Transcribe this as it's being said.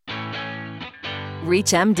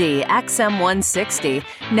ReachMD XM160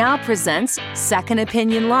 now presents Second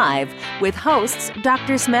Opinion Live with hosts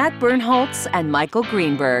Drs. Matt Birnholz and Michael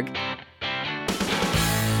Greenberg.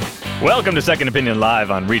 Welcome to Second Opinion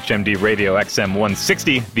Live on ReachMD Radio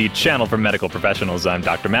XM160, the channel for medical professionals. I'm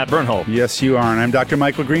Dr. Matt Birnholz. Yes, you are, and I'm Dr.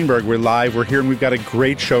 Michael Greenberg. We're live, we're here, and we've got a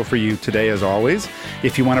great show for you today, as always.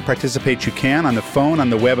 If you want to participate, you can on the phone,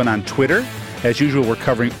 on the web, and on Twitter. As usual, we're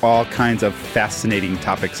covering all kinds of fascinating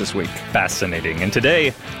topics this week. Fascinating. And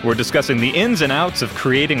today, we're discussing the ins and outs of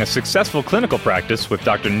creating a successful clinical practice with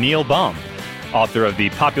Dr. Neil Baum, author of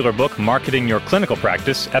the popular book, Marketing Your Clinical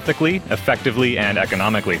Practice Ethically, Effectively, and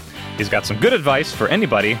Economically. He's got some good advice for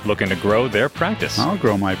anybody looking to grow their practice. I'll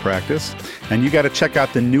grow my practice. And you got to check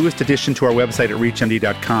out the newest addition to our website at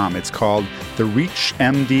ReachMD.com. It's called the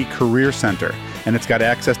ReachMD Career Center, and it's got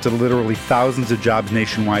access to literally thousands of jobs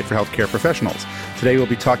nationwide for healthcare professionals. Today we'll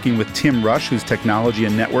be talking with Tim Rush, whose technology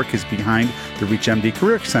and network is behind the ReachMD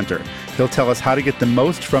Career Center. He'll tell us how to get the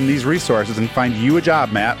most from these resources and find you a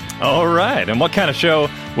job, Matt. All right. And what kind of show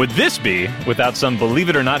would this be without some believe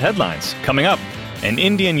it or not headlines? Coming up, an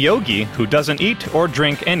Indian yogi who doesn't eat or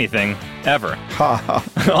drink anything ever.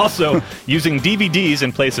 Also, using DVDs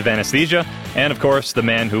in place of anesthesia, and of course, the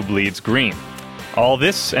man who bleeds green. All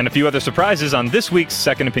this and a few other surprises on this week's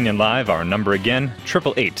Second Opinion Live. Our number again,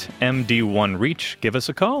 888-MD1-REACH. Give us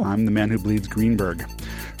a call. I'm the man who bleeds Greenberg.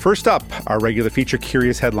 First up, our regular feature,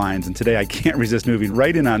 Curious Headlines. And today I can't resist moving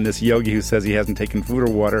right in on this yogi who says he hasn't taken food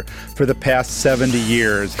or water for the past 70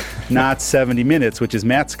 years. Not 70 minutes, which is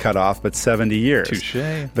Matt's cutoff, but 70 years.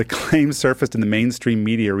 Touché. The claim surfaced in the mainstream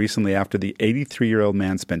media recently after the 83-year-old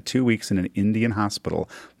man spent 2 weeks in an Indian hospital,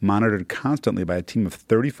 monitored constantly by a team of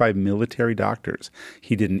 35 military doctors.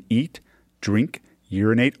 He didn't eat, drink,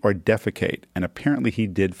 urinate, or defecate, and apparently he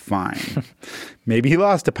did fine. Maybe he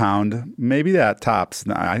lost a pound. Maybe that tops.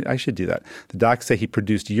 No, I should do that. The docs say he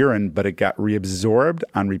produced urine, but it got reabsorbed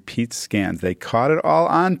on repeat scans. They caught it all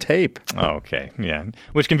on tape. Okay, yeah.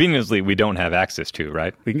 Which conveniently we don't have access to,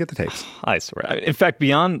 right? We can get the tapes. I swear. In fact,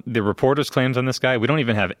 beyond the reporter's claims on this guy, we don't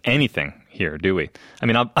even have anything here, do we? I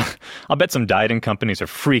mean, I'll bet some dieting companies are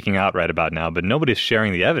freaking out right about now, but nobody's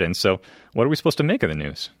sharing the evidence, so what are we supposed to make of the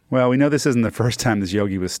news? Well, we know this isn't the first time this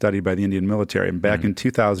yogi was studied by the Indian military. And back in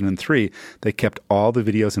 2003, they kept all the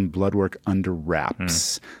videos and blood work under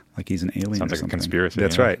wraps. Like he's an alien. Sounds or like something. a conspiracy.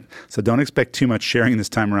 That's yeah. right. So don't expect too much sharing this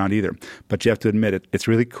time around either. But you have to admit it. It's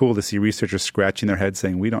really cool to see researchers scratching their heads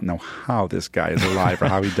saying, we don't know how this guy is alive or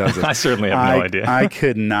how he does it. I certainly have no idea. I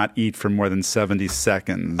could not eat for more than 70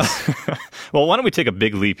 seconds. Well, why don't we take a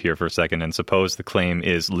big leap here for a second and suppose the claim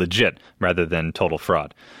is legit rather than total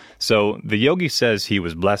fraud. So the yogi says he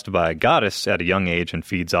was blessed by a goddess at a young age and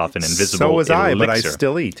feeds off an invisible elixir. So was I, but I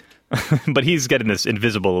still eat. But he's getting this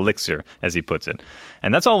invisible elixir, as he puts it.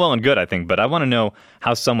 And that's all well and good, I think, but I want to know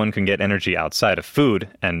how someone can get energy outside of food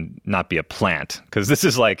and not be a plant. Because this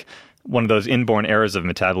is like one of those inborn errors of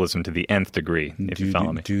metabolism to the nth degree, if you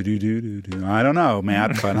follow me. I don't know,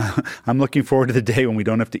 Matt, but I'm looking forward to the day when we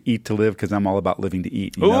don't have to eat to live because I'm all about living to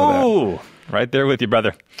eat. You know that. Right there with you,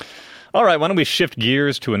 brother. All right, why don't we shift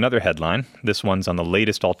gears to another headline. This one's on the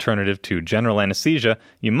latest alternative to general anesthesia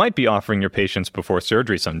you might be offering your patients before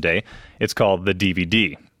surgery someday. It's called the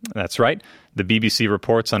DVD. That's right. The BBC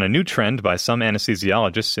reports on a new trend by some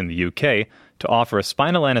anesthesiologists in the UK to offer a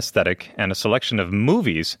spinal anesthetic and a selection of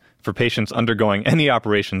movies for patients undergoing any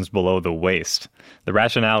operations below the waist. The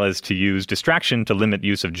rationale is to use distraction to limit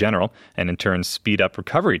use of general and in turn speed up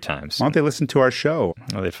recovery times. Why don't they listen to our show?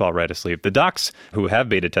 Oh, they'd fall right asleep. The docs who have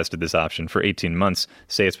beta tested this option for 18 months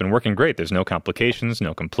say it's been working great. There's no complications,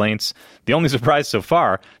 no complaints. The only surprise so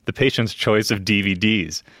far, the patient's choice of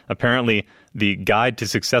DVDs. Apparently, the Guide to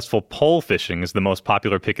Successful Pole Fishing is the most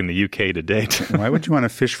popular pick in the UK to date. Why would you want to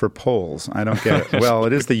fish for poles? I don't get it. Well,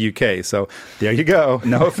 it is the UK, so there you go.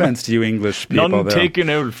 No offense to you English people. None taken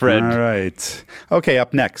out, Fred. All right. Okay,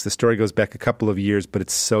 up next. The story goes back a couple of years, but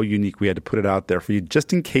it's so unique we had to put it out there for you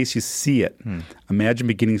just in case you see it. Imagine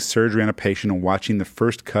beginning surgery on a patient and watching the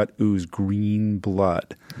first cut ooze green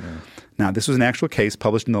blood. Yeah. Now, this was an actual case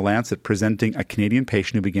published in The Lancet presenting a Canadian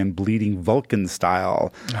patient who began bleeding Vulcan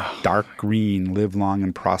style, dark green, live long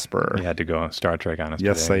and prosper. You had to go Star Trek on us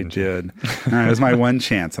Yes, today, I did. All right, it was my one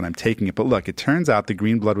chance, and I'm taking it. But look, it turns out the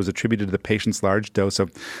green blood was attributed to the patient's large dose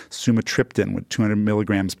of sumatriptan with 200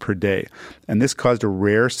 milligrams per day. And this caused a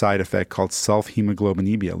rare side effect called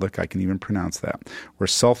sulfhemoglobinemia. Look, I can even pronounce that, where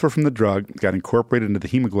sulfur from the drug got incorporated into the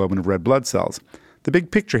hemoglobin of red blood cells. The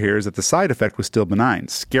big picture here is that the side effect was still benign,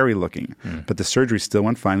 scary looking, but the surgery still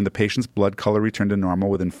went fine and the patient's blood color returned to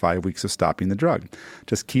normal within 5 weeks of stopping the drug.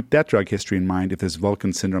 Just keep that drug history in mind if this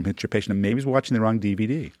Vulcan syndrome hits your patient and maybe he's watching the wrong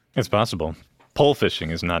DVD. It's possible. Pole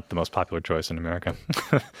fishing is not the most popular choice in America.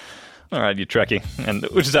 All right, you Trekkie. And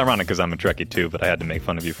which is ironic because I'm a Trekkie too, but I had to make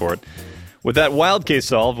fun of you for it. With that wild case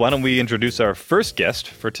solved, why don't we introduce our first guest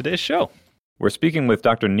for today's show? We're speaking with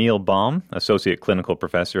Dr. Neil Baum, Associate Clinical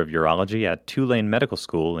Professor of Urology at Tulane Medical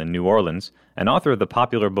School in New Orleans, and author of the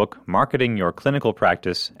popular book Marketing Your Clinical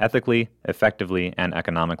Practice Ethically, Effectively, and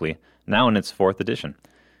Economically, now in its 4th edition.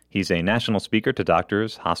 He's a national speaker to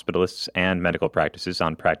doctors, hospitalists, and medical practices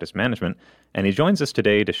on practice management, and he joins us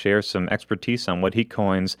today to share some expertise on what he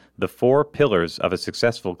coins the 4 pillars of a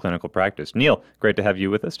successful clinical practice. Neil, great to have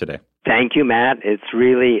you with us today. Thank you, Matt. It's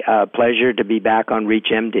really a pleasure to be back on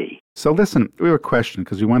ReachMD. So listen, we have a question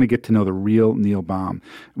because we want to get to know the real Neil Baum.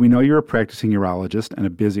 We know you're a practicing urologist and a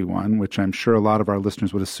busy one, which I'm sure a lot of our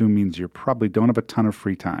listeners would assume means you probably don't have a ton of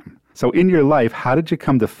free time. So in your life, how did you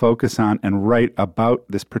come to focus on and write about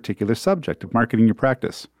this particular subject of marketing your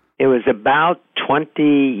practice? It was about 20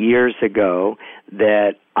 years ago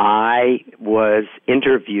that I was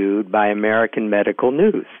interviewed by American Medical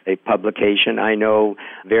News, a publication I know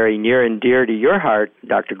very near and dear to your heart,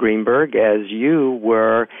 Dr. Greenberg, as you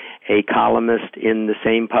were a columnist in the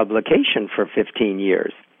same publication for 15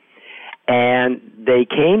 years. And they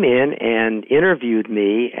came in and interviewed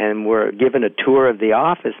me and were given a tour of the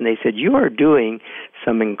office, and they said, you are doing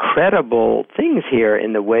some incredible things here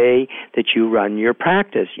in the way that you run your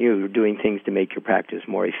practice. You're doing things to make your practice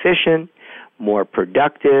more efficient, more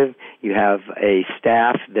productive. You have a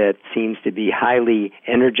staff that seems to be highly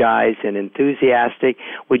energized and enthusiastic.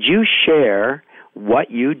 Would you share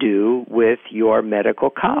what you do with your medical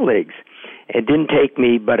colleagues? It didn't take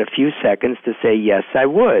me but a few seconds to say, yes, I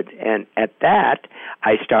would. And at that,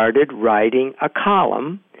 I started writing a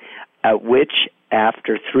column at which,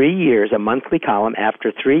 after 3 years, a monthly column,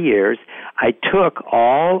 after 3 years, I took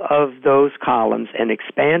all of those columns and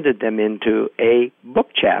expanded them into a book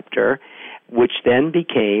chapter, which then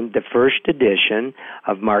became the first edition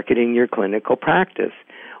of Marketing Your Clinical Practice.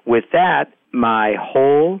 With that, my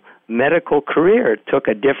whole medical career took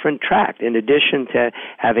a different track. In addition to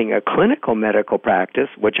having a clinical medical practice,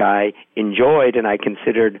 which I enjoyed and I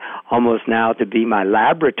considered almost now to be my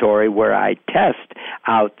laboratory where I test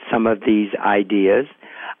out some of these ideas,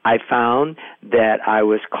 I found that I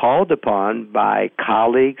was called upon by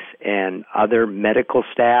colleagues and other medical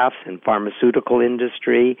staffs and pharmaceutical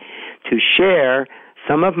industry to share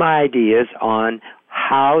some of my ideas on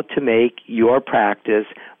how to make your practice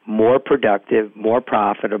more productive, more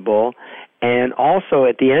profitable, and also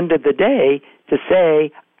at the end of the day to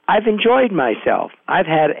say, I've enjoyed myself. I've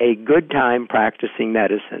had a good time practicing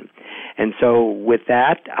medicine. And so with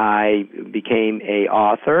that, I became an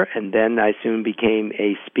author, and then I soon became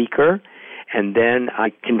a speaker, and then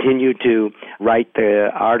I continued to write the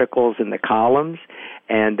articles and the columns,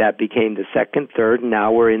 and that became the 2nd, 3rd, and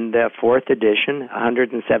now we're in the 4th edition,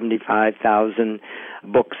 175,000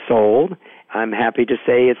 books sold. I'm happy to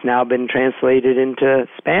say it's now been translated into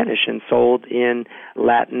Spanish and sold in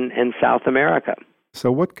Latin and South America.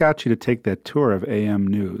 So what got you to take that tour of AM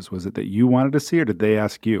News? Was it that you wanted to see, or did they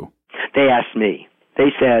ask you? They asked me.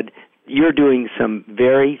 They said, you're doing some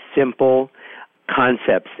very simple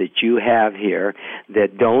concepts that you have here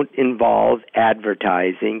that don't involve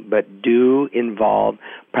advertising but do involve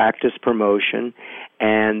practice promotion,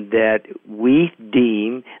 and that we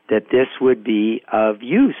deem that this would be of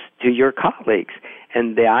use to your colleagues.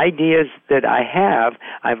 And the ideas that I have,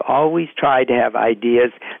 I've always tried to have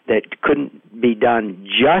ideas that couldn't be done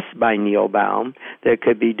just by Neil Baum, that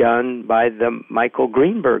could be done by the Michael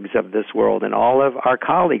Greenbergs of this world and all of our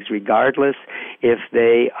colleagues, regardless if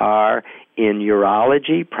they are in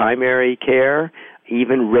urology, primary care,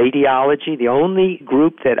 even radiology. The only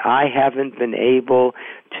group that I haven't been able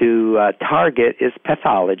to target is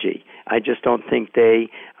pathology. I just don't think they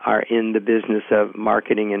are in the business of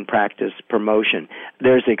marketing and practice promotion.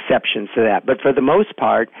 There's exceptions to that. But for the most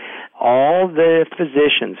part, all the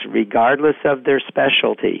physicians, regardless of their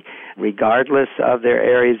specialty, regardless of their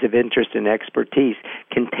areas of interest and expertise,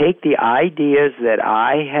 can take the ideas that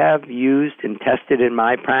I have used and tested in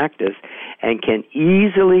my practice and can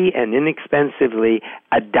easily and inexpensively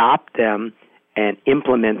adopt them and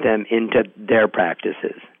implement them into their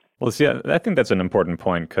practices. Well, see, I think that's an important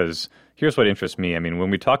point because here's what interests me. I mean,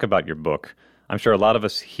 when we talk about your book, I'm sure a lot of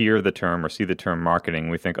us hear the term or see the term marketing.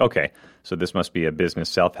 We think, okay, so this must be a business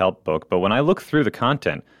self-help book. But when I look through the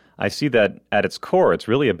content, I see that at its core, it's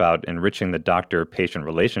really about enriching the doctor-patient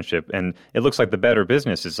relationship. And it looks like the better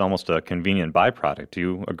business is almost a convenient byproduct. Do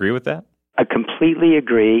you agree with that? I completely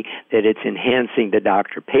agree that it's enhancing the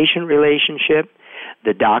doctor-patient relationship,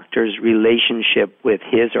 the doctor's relationship with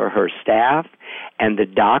his or her staff, and the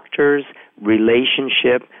doctor's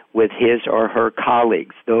relationship with his or her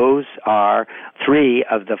colleagues. Those are 3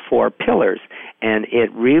 of the 4 pillars. And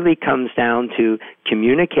it really comes down to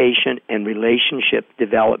communication and relationship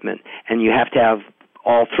development. And you have to have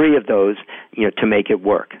all 3 of those, to make it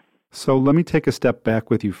work. So let me take a step back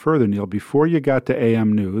with you further, Neil. Before you got to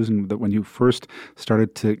AM News and when you first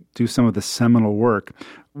started to do some of the seminal work,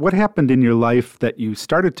 what happened in your life that you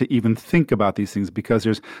started to even think about these things? Because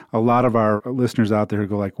there's a lot of our listeners out there who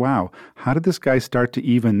go like, wow, how did this guy start to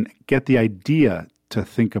even get the idea to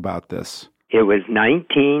think about this? It was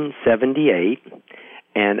 1978,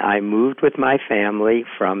 and I moved with my family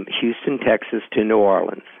from Houston, Texas to New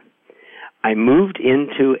Orleans. I moved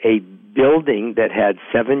into a building that had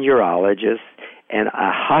 7 urologists and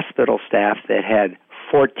a hospital staff that had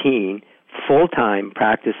 14 full-time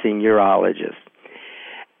practicing urologists.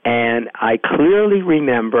 And I clearly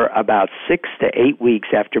remember about 6 to 8 weeks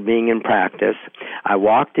after being in practice, I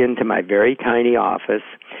walked into my very tiny office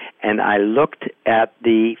and I looked at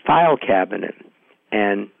the file cabinet,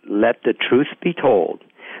 and let the truth be told,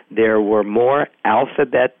 there were more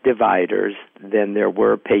alphabet dividers than there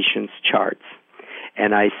were patients' charts.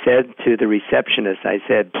 And I said to the receptionist, I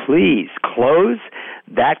said, please close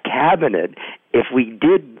that cabinet. If we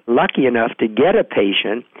did lucky enough to get a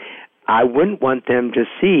patient, I wouldn't want them to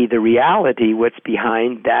see the reality, what's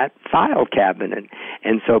behind that file cabinet.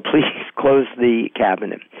 And so please close the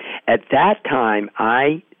cabinet. At that time,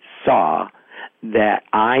 I saw that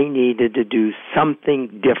I needed to do something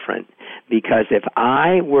different, because if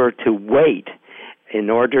I were to wait in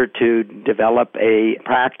order to develop a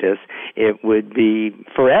practice, it would be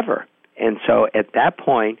forever. And so at that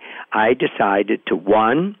point, I decided to,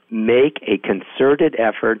 1, make a concerted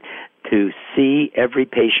effort to see every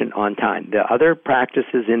patient on time. The other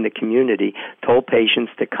practices in the community told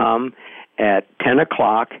patients to come at 10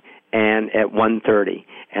 o'clock and at 1:30.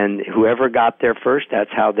 And whoever got there first, that's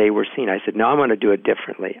how they were seen. I said, no, I'm going to do it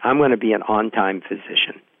differently. I'm going to be an on-time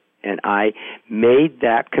physician. And I made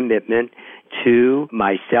that commitment to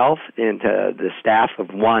myself and to the staff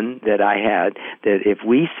of 1 that I had, that if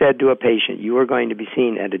we said to a patient, you are going to be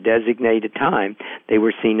seen at a designated time, they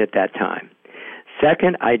were seen at that time.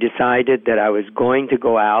 Second, I decided that I was going to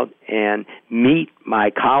go out and meet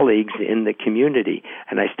my colleagues in the community,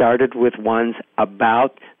 and I started with ones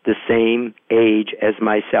about the same age as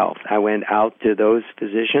myself. I went out to those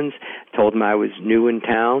physicians, told them I was new in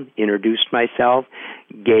town, introduced myself,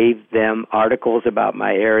 gave them articles about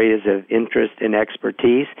my areas of interest and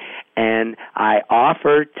expertise, and I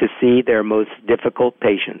offered to see their most difficult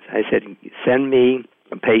patients. I said, send me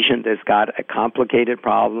a patient that's got a complicated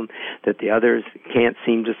problem that the others can't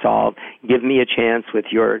seem to solve. Give me a chance with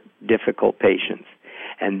your difficult patients.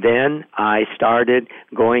 And then I started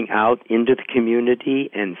going out into the community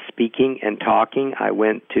and speaking and talking. I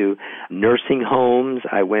went to nursing homes.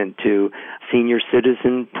 I went to senior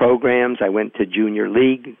citizen programs. I went to junior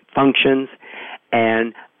league functions.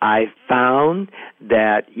 And I found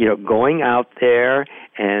that, going out there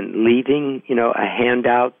and leaving, a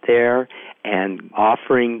handout there and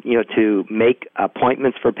offering, to make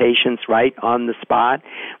appointments for patients right on the spot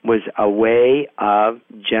was a way of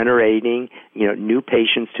generating, new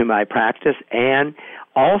patients to my practice and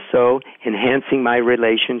also enhancing my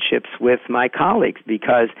relationships with my colleagues,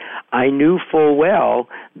 because I knew full well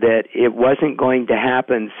that it wasn't going to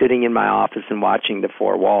happen sitting in my office and watching the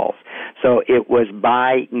 4 walls. So it was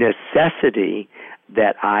by necessity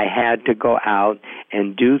that I had to go out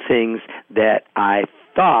and do things that I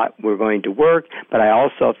thought were going to work, but I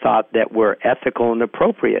also thought that were ethical and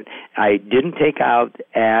appropriate. I didn't take out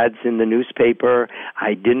ads in the newspaper.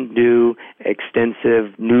 I didn't do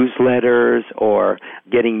extensive newsletters or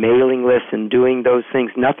getting mailing lists and doing those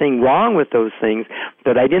things. Nothing wrong with those things,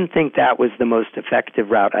 but I didn't think that was the most effective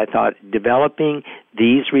route. I thought developing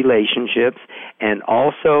these relationships and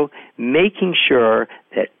also making sure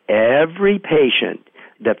that every patient,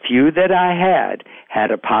 the few that I had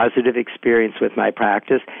a positive experience with my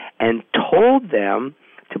practice and told them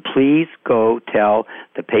to please go tell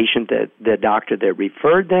the patient, the doctor that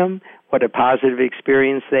referred them, what a positive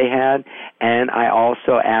experience they had. And I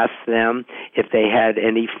also asked them if they had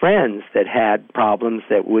any friends that had problems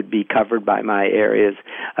that would be covered by my areas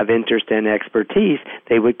of interest and expertise,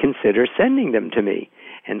 they would consider sending them to me.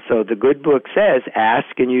 And so the good book says, ask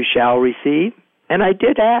and you shall receive. And I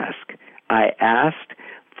did ask. I asked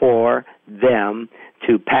for them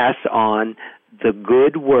to pass on the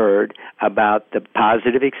good word about the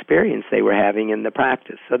positive experience they were having in the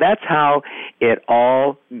practice. So that's how it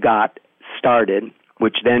all got started,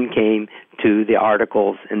 which then came to the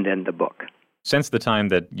articles and then the book. Since the time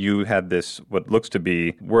that you had this, what looks to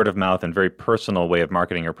be word of mouth and very personal way of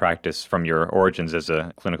marketing your practice from your origins as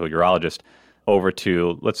a clinical urologist over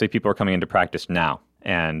to, let's say people are coming into practice now,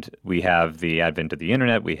 and we have the advent of the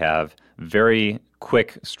internet, we have very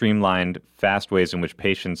quick, streamlined, fast ways in which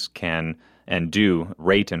patients can and do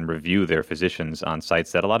rate and review their physicians on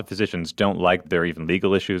sites that a lot of physicians don't like. There are even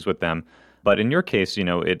legal issues with them. But in your case,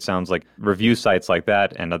 it sounds like review sites like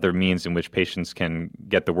that and other means in which patients can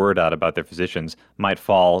get the word out about their physicians might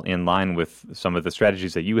fall in line with some of the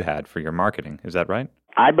strategies that you had for your marketing. Is that right?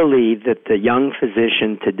 I believe that the young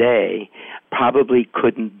physician today probably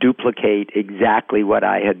couldn't duplicate exactly what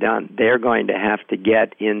I had done. They're going to have to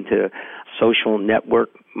get into social network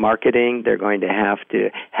marketing. They're going to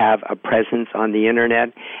have a presence on the internet.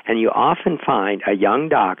 And you often find a young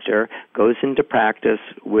doctor goes into practice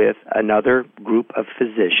with another group of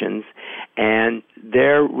physicians, and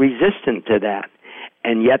they're resistant to that.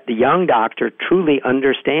 And yet the young doctor truly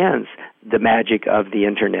understands the magic of the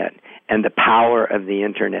internet and the power of the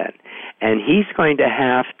internet. And he's going to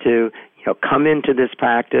have to come into this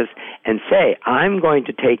practice and say, I'm going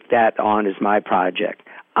to take that on as my project.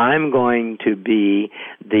 I'm going to be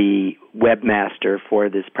the webmaster for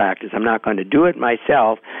this practice. I'm not going to do it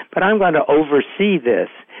myself, but I'm going to oversee this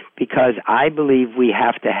because I believe we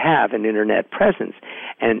have to have an internet presence.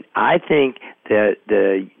 And I think that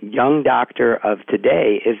the young doctor of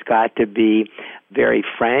today has got to be very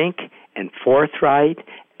frank and forthright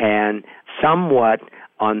and somewhat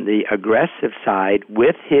on the aggressive side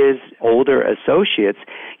with his older associates,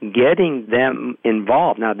 getting them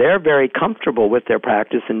involved. Now, they're very comfortable with their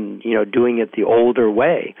practice and, doing it the older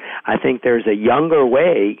way. I think there's a younger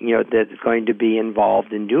way, that's going to be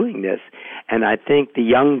involved in doing this. And I think the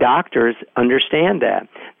young doctors understand that.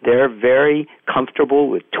 They're very comfortable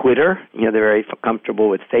with Twitter. They're very comfortable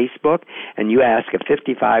with Facebook. And you ask a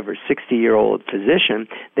 55 or 60-year-old physician,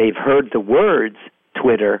 they've heard the words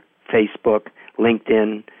Twitter, Facebook,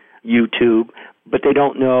 LinkedIn, YouTube, but they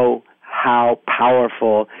don't know how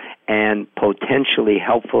powerful and potentially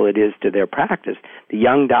helpful it is to their practice. The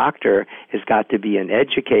young doctor has got to be an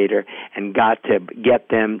educator and got to get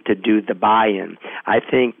them to do the buy-in. I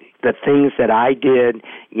think the things that I did,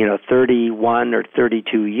 31 or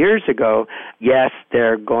 32 years ago, yes,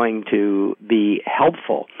 they're going to be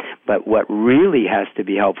helpful, but what really has to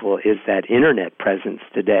be helpful is that internet presence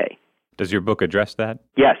today. Does your book address that?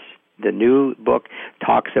 Yes. The new book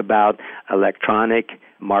talks about electronic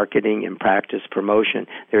marketing and practice promotion.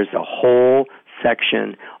 There's a whole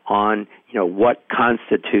section on, what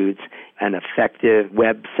constitutes an effective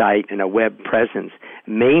website and a web presence.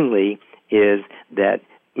 Mainly is that,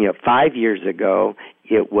 5 years ago,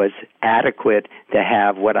 it was adequate to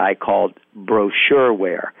have what I called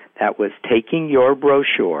brochureware. That was taking your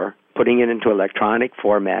brochure, putting it into electronic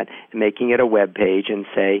format and making it a web page and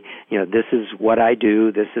say, this is what I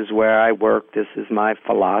do, this is where I work, this is my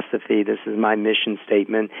philosophy, this is my mission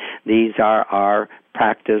statement, these are our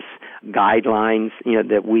practice guidelines,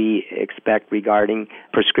 that we expect regarding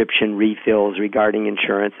prescription refills, regarding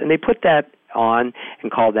insurance, and they put that on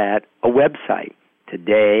and call that a website.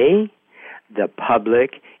 Today, the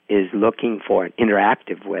public is looking for an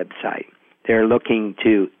interactive website. They're looking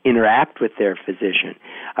to interact with their physician.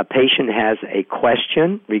 A patient has a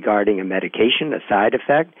question regarding a medication, a side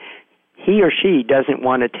effect. He or she doesn't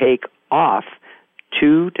want to take off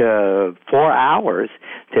 2 to 4 hours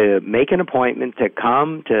to make an appointment, to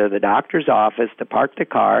come to the doctor's office, to park the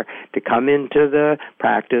car, to come into the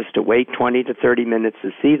practice, to wait 20 to 30 minutes to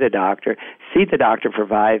see the doctor for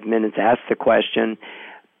 5 minutes, ask the question,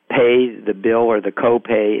 pay the bill or the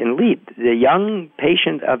copay, and leave. The young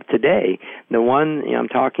patient of today, the one I'm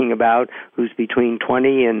talking about who's between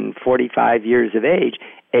 20 and 45 years of age,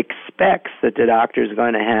 expects that the doctor is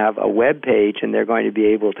going to have a web page and they're going to be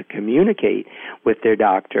able to communicate with their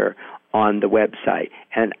doctor on the website.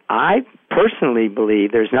 And I personally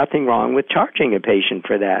believe there's nothing wrong with charging a patient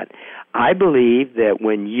for that. I believe that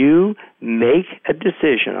when you make a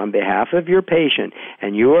decision on behalf of your patient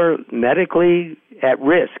and you are medically at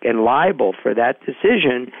risk and liable for that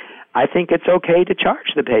decision, I think it's okay to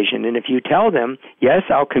charge the patient. And if you tell them, yes,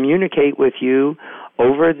 I'll communicate with you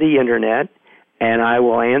over the internet and I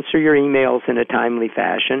will answer your emails in a timely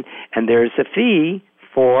fashion, and there's a fee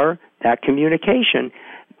for that communication,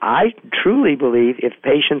 I truly believe if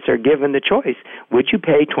patients are given the choice, would you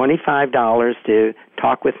pay $25 to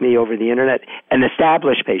talk with me over the internet? An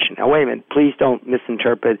established patient. Now, wait a minute. Please don't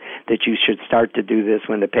misinterpret that you should start to do this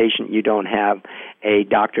when the patient, you don't have a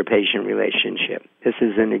doctor-patient relationship. This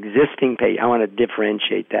is an existing patient. I want to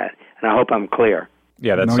differentiate that, and I hope I'm clear.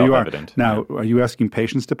 Yeah, that's no, self-evident. Now, are you asking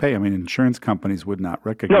patients to pay? I mean, insurance companies would not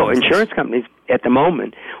recognize No, insurance companies at the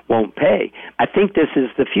moment won't pay. I think this is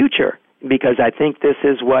the future because I think this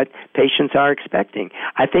is what patients are expecting.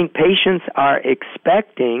 I think patients are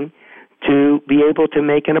expecting to be able to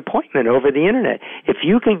make an appointment over the Internet. If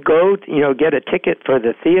you can go, get a ticket for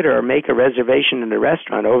the theater or make a reservation in the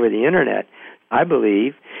restaurant over the Internet, I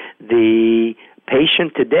believe the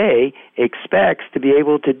patient today expects to be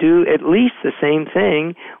able to do at least the same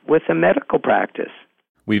thing with a medical practice.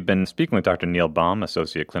 We've been speaking with Dr. Neil Baum,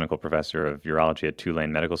 Associate Clinical Professor of Urology at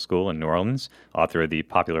Tulane Medical School in New Orleans, author of the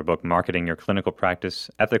popular book Marketing Your Clinical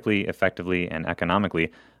Practice Ethically, Effectively, and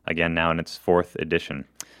Economically, again now in its 4th edition.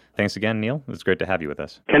 Thanks again, Neil. It was great to have you with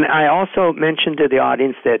us. Can I also mention to the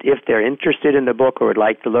audience that if they're interested in the book or would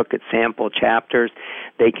like to look at sample chapters,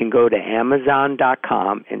 they can go to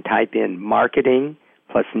Amazon.com and type in Marketing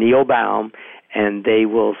plus Neil Baum, and they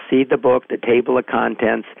will see the book, the table of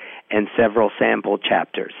contents, and several sample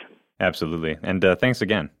chapters. Absolutely. And thanks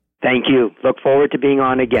again. Thank you. Look forward to being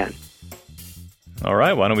on again. All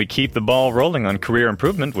right, why don't we keep the ball rolling on career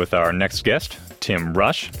improvement with our next guest, Tim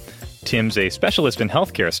Rush. Tim's a specialist in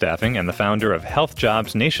healthcare staffing and the founder of Health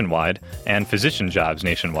Jobs Nationwide and Physician Jobs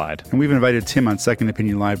Nationwide. And we've invited Tim on Second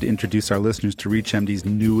Opinion Live to introduce our listeners to ReachMD's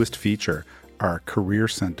newest feature, our Career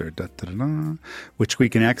Center, which we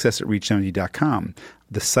can access at reachmd.com.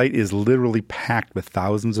 The site is literally packed with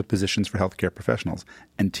thousands of positions for healthcare professionals,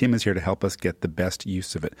 and Tim is here to help us get the best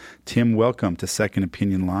use of it. Tim, welcome to Second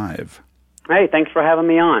Opinion Live. Hey, thanks for having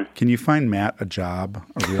me on. Can you find Matt a job,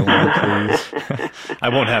 a real one, please? I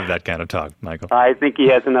won't have that kind of talk, Michael. I think he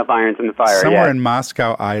has enough irons in the fire. Somewhere in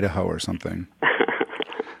Moscow, Idaho or something. All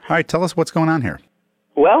right, tell us what's going on here.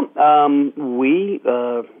 Well, we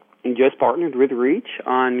just partnered with Reach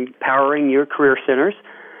on powering your career centers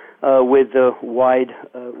with the wide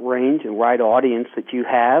range and wide audience that you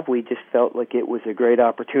have. We just felt like it was a great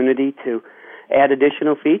opportunity to add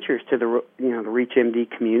additional features to the ReachMD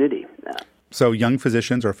community. So young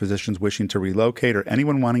physicians or physicians wishing to relocate or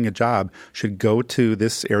anyone wanting a job should go to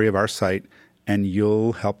this area of our site and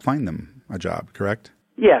you'll help find them a job, correct?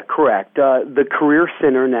 Yeah, correct. The Career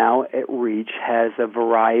Center now at Reach has a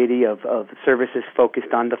variety of services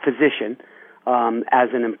focused on the physician as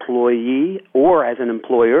an employee or as an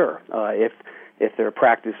employer. If they're a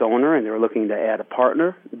practice owner and they're looking to add a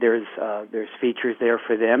partner, there's features there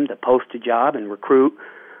for them to post a job and recruit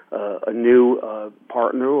a new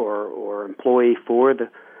partner or employee for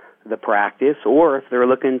the practice. Or if they're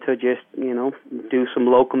looking to just do some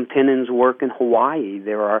locum tenens work in Hawaii,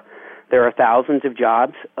 there are thousands of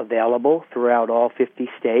jobs available throughout all 50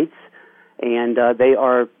 states, and they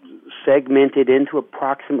are segmented into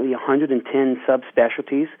approximately 110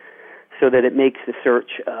 subspecialties, so that it makes the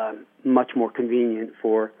search much more convenient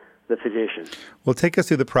for the physician. Well, take us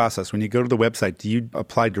through the process. When you go to the website, do you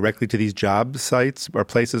apply directly to these job sites or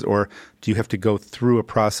places, or do you have to go through a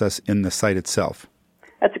process in the site itself?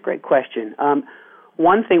 That's a great question.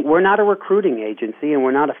 One thing, we're not a recruiting agency, and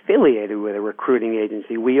we're not affiliated with a recruiting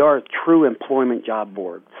agency. We are a true employment job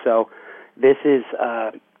board. So this is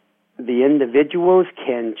the individuals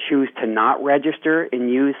can choose to not register and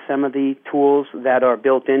use some of the tools that are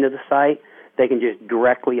built into the site. They can just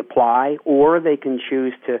directly apply, or they can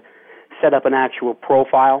choose to set up an actual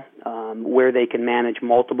profile where they can manage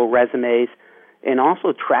multiple resumes and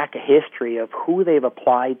also track a history of who they've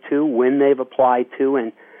applied to, when they've applied to,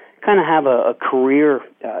 and kind of have a career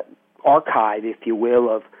archive, if you will,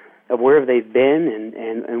 of where they've been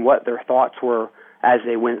and what their thoughts were as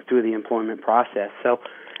they went through the employment process. So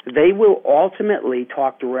they will ultimately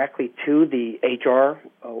talk directly to the HR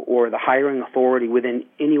or the hiring authority within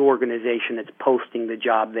any organization that's posting the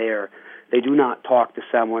job there. They do not talk to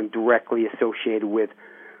someone directly associated with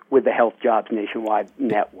the Health Jobs Nationwide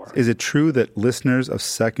network. Is it true that listeners of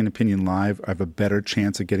Second Opinion Live have a better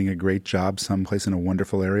chance of getting a great job someplace in a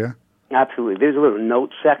wonderful area? Absolutely. There's a little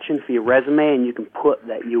note section for your resume, and you can put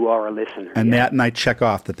that you are a listener. And Matt and I check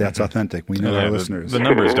off that that's authentic. We know our listeners. The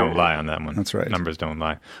numbers don't lie on that one. That's right. Numbers don't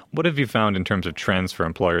lie. What have you found in terms of trends for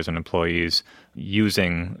employers and employees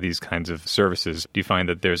using these kinds of services? Do you find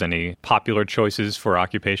that there's any popular choices for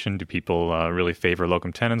occupation? Do people really favor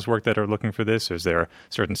locum tenens work that are looking for this? Is there a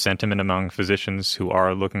certain sentiment among physicians who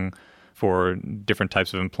are looking for different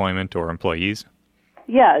types of employment or employees?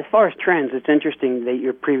 Yeah, as far as trends, it's interesting that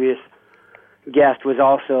your previous guest was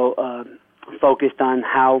also focused on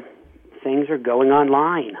how things are going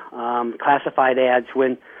online. Classified ads,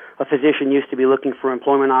 when a physician used to be looking for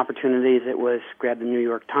employment opportunities, it was grab the New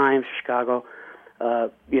York Times, Chicago,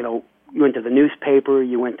 you went to the newspaper,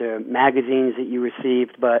 you went to magazines that you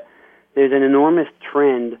received, but there's an enormous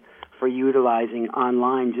trend for utilizing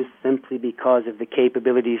online just simply because of the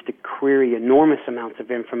capabilities to query enormous amounts of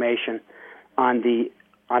information on the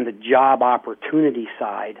job opportunity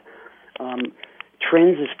side.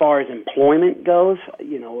 Trends as far as employment goes,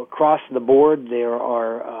 across the board, there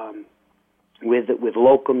are with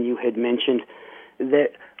locum you had mentioned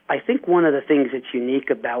that. I think one of the things that's unique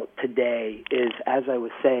about today is, as I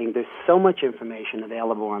was saying, there's so much information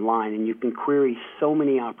available online, and you can query so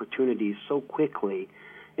many opportunities so quickly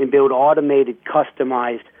and build automated,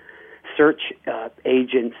 customized search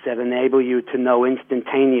agents that enable you to know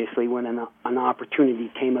instantaneously when an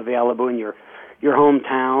opportunity came available in your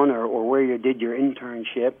hometown or where you did your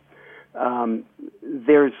internship.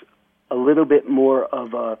 There's a little bit more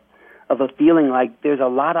of a feeling like there's a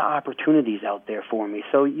lot of opportunities out there for me.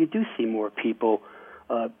 So you do see more people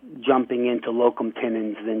jumping into locum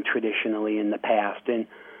tenens than traditionally in the past. And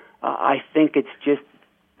I think it's just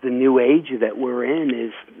the new age that we're in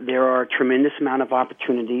is there are a tremendous amount of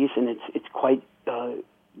opportunities, and it's quite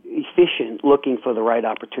efficient looking for the right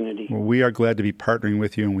opportunity. Well, we are glad to be partnering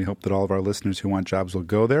with you, and we hope that all of our listeners who want jobs will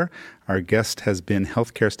go there. Our guest has been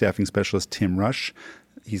healthcare staffing specialist Tim Rush.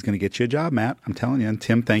 He's going to get you a job, Matt. I'm telling you. And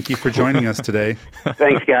Tim, thank you for joining us today.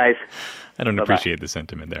 Thanks, guys. I don't appreciate the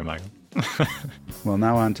sentiment there, Michael. Well,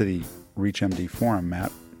 now on to the ReachMD forum,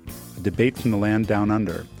 Matt. A debate from the land down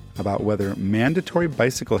under about whether mandatory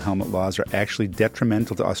bicycle helmet laws are actually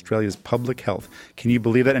detrimental to Australia's public health. Can you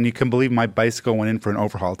believe that? And you can believe my bicycle went in for an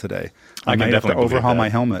overhaul today. I can definitely have to overhaul my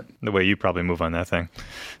helmet. The way you probably move on that thing.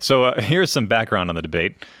 So here's some background on the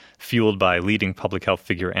debate, fueled by leading public health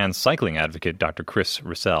figure and cycling advocate Dr. Chris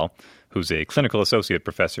Russell, who's a clinical associate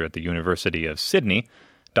professor at the University of Sydney.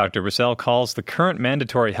 Dr. Russell calls the current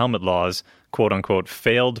mandatory helmet laws, quote-unquote,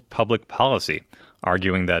 failed public policy,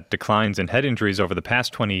 arguing that declines in head injuries over the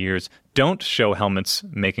past 20 years don't show helmets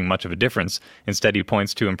making much of a difference. Instead, he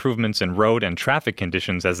points to improvements in road and traffic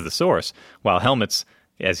conditions as the source, while helmets,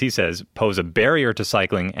 as he says, pose a barrier to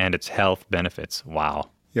cycling and its health benefits.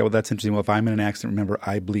 Wow. Yeah, well, that's interesting. Well, if I'm in an accident, remember,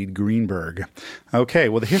 I bleed Greenberg. Okay,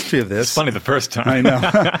 well, the history of this... It's funny the first time. I know.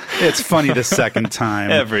 It's funny the second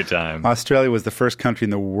time. Every time. Australia was the first country in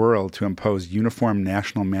the world to impose uniform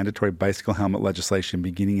national mandatory bicycle helmet legislation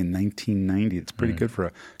beginning in 1990. It's pretty good for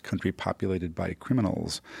a country populated by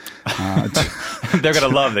criminals. They're going to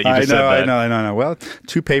love that you just said that. I know. Well,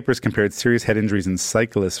 two papers compared serious head injuries in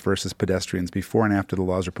cyclists versus pedestrians before and after the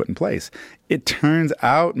laws were put in place. It turns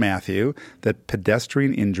out, Matthew, that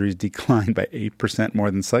pedestrian injuries declined by 8%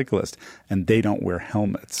 more than cyclists, and they don't wear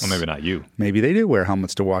helmets. Well, maybe not you. Maybe they do wear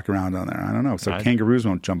helmets to walk around on there. I don't know. So kangaroos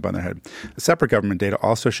won't jump on their head. Separate government data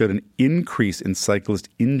also showed an increase in cyclist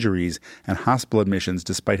injuries and hospital admissions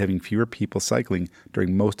despite having fewer people cycling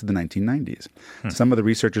during most of the 1990s. Some of the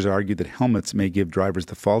researchers argued that helmets may give drivers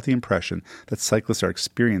the faulty impression that cyclists are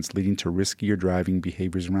experienced, leading to riskier driving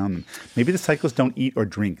behaviors around them. Maybe the cyclists don't eat or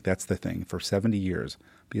drink. That's the thing. For 70 years,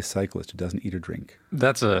 be a cyclist who doesn't eat or drink.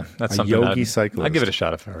 That's something yogi cyclist. I'd give it a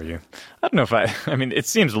shot if I were you. I don't know if I mean, it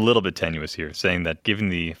seems a little bit tenuous here, saying that given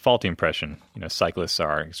the faulty impression, cyclists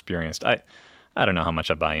are experienced. I don't know how much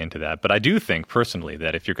I buy into that, but I do think personally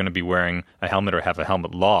that if you're going to be wearing a helmet or have a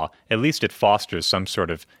helmet law, at least it fosters some sort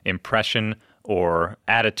of impression or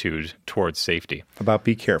attitude towards safety. About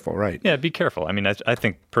be careful, right? Yeah, be careful. I mean, I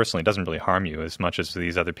think personally it doesn't really harm you as much as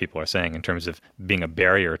these other people are saying in terms of being a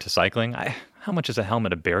barrier to cycling. How much is a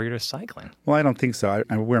helmet a barrier to cycling? Well, I don't think so.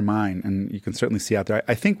 I wear mine, and you can certainly see out there.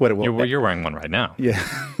 I think what it will... You're wearing one right now. Yeah.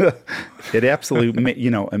 It absolutely,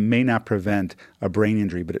 it may not prevent a brain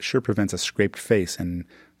injury, but it sure prevents a scraped face and,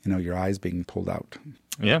 your eyes being pulled out.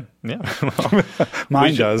 Yeah. Well,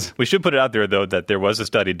 Mine does. We should put it out there, though, that there was a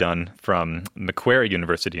study done from Macquarie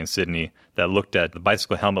University in Sydney that looked at the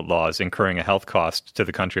bicycle helmet laws incurring a health cost to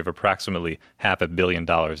the country of approximately $500 million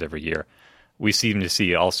every year. We seem to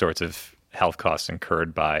see all sorts of health costs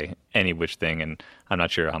incurred by any which thing, and I'm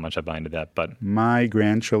not sure how much I buy into that. But my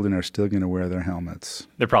grandchildren are still going to wear their helmets.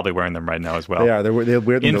 They're probably wearing them right now as well. They are. They'll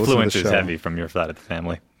wear them. Influence is heavy from your side of the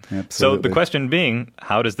family. Absolutely. So the question being,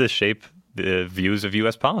 how does this shape the views of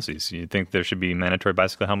U.S. policies? You think there should be mandatory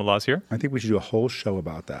bicycle helmet laws here? I think we should do a whole show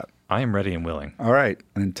about that. I am ready and willing. All right,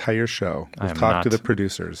 an entire show. We'll talk to the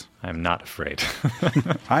producers. I am not afraid.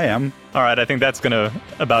 I am. All right, I think that's going to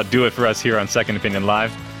about do it for us here on Second Opinion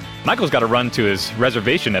Live. Michael's got to run to his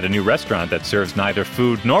reservation at a new restaurant that serves neither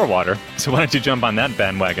food nor water. So why don't you jump on that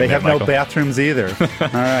bandwagon? They have Michael. no bathrooms either. All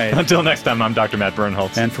right. Until next time, I'm Dr. Matt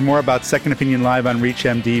Birnholz. And for more about Second Opinion Live on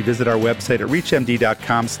ReachMD, visit our website at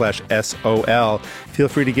reachmd.com/SOL. Feel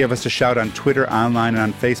free to give us a shout on Twitter, online, and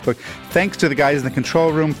on Facebook. Thanks to the guys in the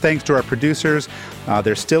control room. Thanks to our producers.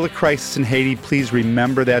 There's still a crisis in Haiti. Please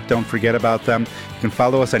remember that. Don't forget about them. You can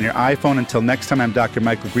follow us on your iPhone. Until next time, I'm Dr.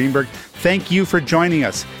 Michael Greenberg. Thank you for joining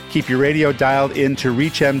us. Keep your radio dialed in to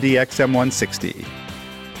ReachMD XM160.